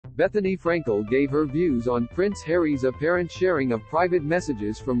Bethenny Frankel gave her views on Prince Harry's apparent sharing of private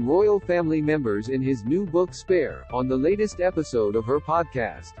messages from royal family members in his new book Spare, on the latest episode of her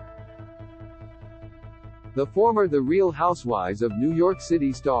podcast. The former The Real Housewives of New York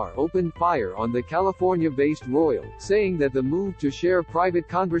City star opened fire on the California-based royal, saying that the move to share private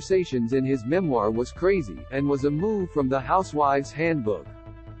conversations in his memoir was crazy, and was a move from the Housewives handbook.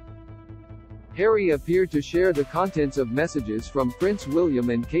 Harry appeared to share the contents of messages from Prince William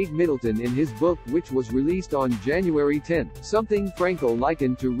and Kate Middleton in his book, which was released on January 10, something Frankel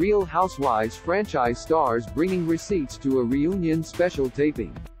likened to Real Housewives franchise stars bringing receipts to a reunion special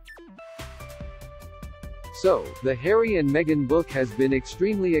taping. So, the Harry and Meghan book has been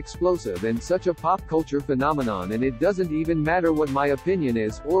extremely explosive and such a pop culture phenomenon, and it doesn't even matter what my opinion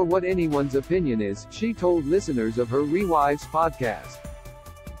is, or what anyone's opinion is, she told listeners of her Housewives podcast.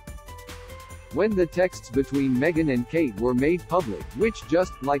 When the texts between Meghan and Kate were made public, which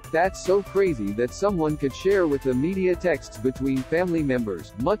just, like, that's so crazy that someone could share with the media texts between family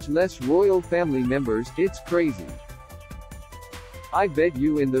members, much less royal family members, it's crazy. I bet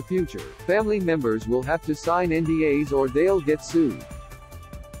you in the future, family members will have to sign NDAs or they'll get sued.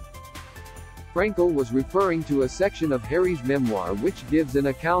 Frankel was referring to a section of Harry's memoir which gives an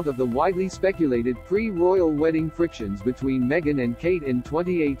account of the widely speculated pre-royal wedding frictions between Meghan and Kate in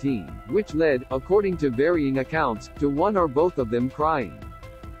 2018, which led, according to varying accounts, to one or both of them crying.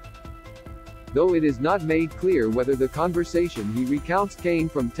 Though it is not made clear whether the conversation he recounts came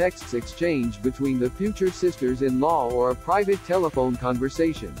from texts exchanged between the future sisters-in-law or a private telephone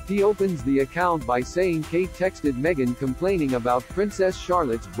conversation, he opens the account by saying Kate texted Meghan complaining about Princess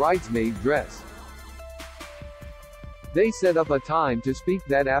Charlotte's bridesmaid dress. They set up a time to speak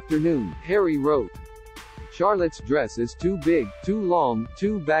that afternoon, Harry wrote. Charlotte's dress is too big, too long,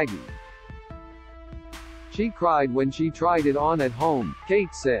 too baggy. She cried when she tried it on at home,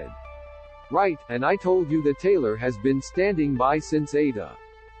 Kate said. Right, and I told you the tailor has been standing by since 8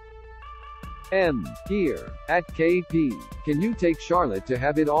 a.m. here, at KP. Can you take Charlotte to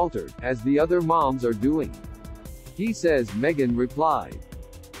have it altered, as the other moms are doing? He says. Meghan replied.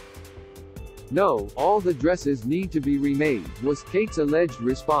 No, all the dresses need to be remade, was Kate's alleged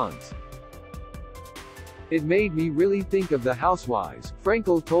response. It made me really think of the Housewives,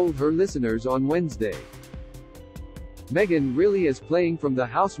 Frankel told her listeners on Wednesday. Meghan really is playing from the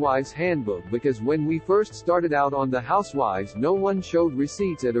Housewives handbook because when we first started out on the Housewives no one showed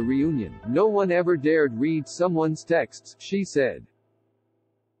receipts at a reunion, no one ever dared read someone's texts, she said.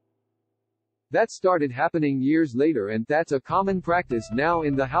 That started happening years later, and that's a common practice now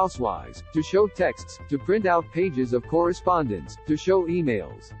in the Housewives, to show texts, to print out pages of correspondence, to show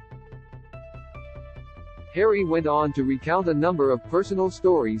emails. Harry went on to recount a number of personal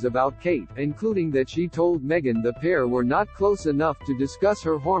stories about Kate, including that she told Meghan the pair were not close enough to discuss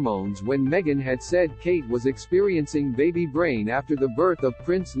her hormones when Meghan had said Kate was experiencing baby brain after the birth of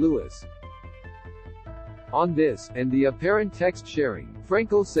Prince Louis. On this, and the apparent text sharing,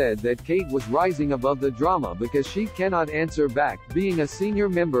 Frankel said that Kate was rising above the drama because she cannot answer back, being a senior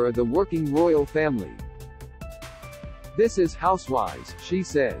member of the working royal family. This is Housewives, she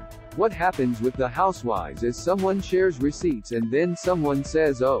said. What happens with the Housewives is someone shares receipts and then someone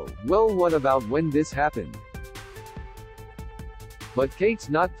says, oh, well, what about when this happened? But Kate's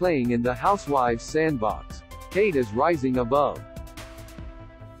not playing in the Housewives sandbox. Kate is rising above.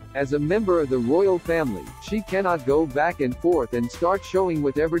 As a member of the royal family, she cannot go back and forth and start showing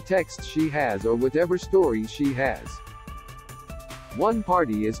whatever texts she has or whatever stories she has. One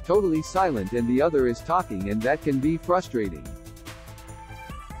party is totally silent and the other is talking, and that can be frustrating.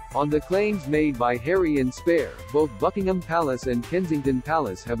 On the claims made by Harry in Spare, both Buckingham Palace and Kensington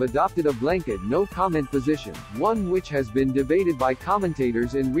Palace have adopted a blanket no-comment position, one which has been debated by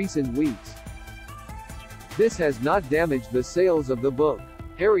commentators in recent weeks. This has not damaged the sales of the book.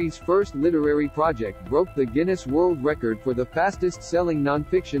 Harry's first literary project broke the Guinness World Record for the fastest-selling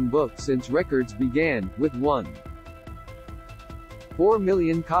non-fiction book since records began, with 1.4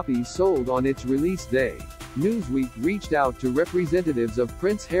 million copies sold on its release day. Newsweek reached out to representatives of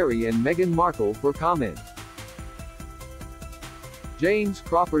Prince Harry and Meghan Markle for comment. James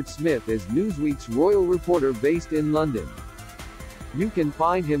Crawford Smith is Newsweek's royal reporter based in London. You can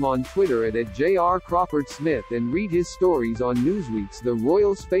find him on Twitter at @JrCrawfordSmith and read his stories on Newsweek's The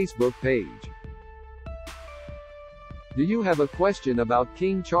Royals Facebook page. Do you have a question about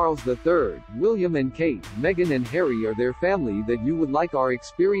King Charles III, William and Kate, Meghan and Harry or their family that you would like our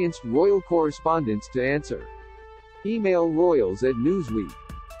experienced royal correspondents to answer? Email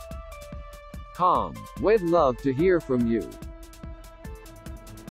royals@newsweek.com. We'd love to hear from you.